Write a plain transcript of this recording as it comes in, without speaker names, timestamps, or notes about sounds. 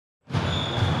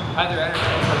Hi there,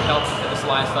 Aaron from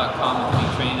HealthFitnessAlliance.com and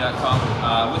CleanTraining.com.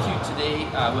 With you today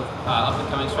with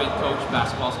up-and-coming strength coach,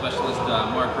 basketball specialist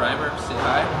Mark Reimer. Say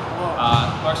hi.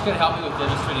 Mark's going to help me with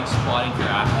demonstrating squatting for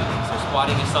athletes. So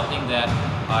squatting is something that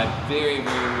I very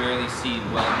rarely see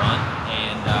well done,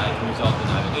 and it can result in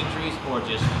either injuries or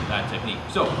just bad technique.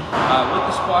 So with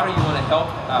the squatter, you want to help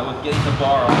with getting the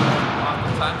bar off.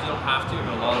 Oftentimes you don't have to,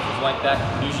 but a lot of us like that.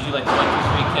 Usually do like 1,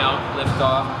 2, 3 count, lift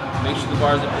off. Make sure the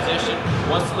bar is in position.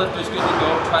 Once the lifter is good to go,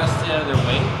 try to stay out of their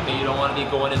way. Okay, you don't want to be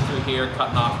going in through here,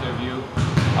 cutting off their view.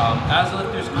 As the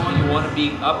lifter is going, you want to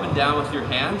be up and down with your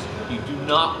hands. You do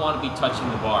not want to be touching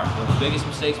the bar. One of the biggest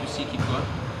mistakes we see, keep going,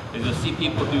 is you'll see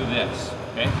people do this.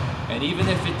 Okay, and even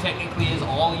if it technically is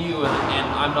all you and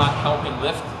I'm not helping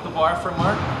lift the bar for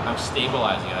Mark, I'm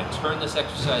stabilizing it. I turn this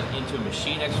exercise into a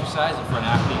machine exercise, and for an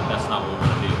athlete, that's not what we're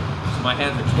going to do. So my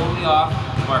hands are totally off.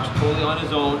 Mark's totally on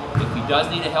his own. If he does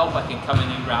need help, I can come in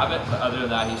and grab it, but other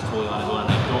than that, he's totally on his own,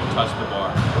 and I don't touch the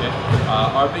bar. Okay?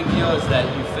 Our big deal is that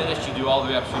you finish, you do all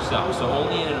the reps yourself. So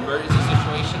only in an emergency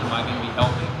situation am I going to be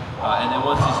helping, and then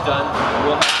once he's done,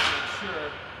 we'll have to make sure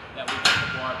that we get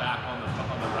the bar back on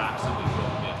the racks that we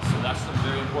broke in. So that's some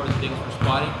very important things for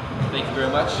squatting. Thank you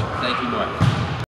very much. Thank you, Mark.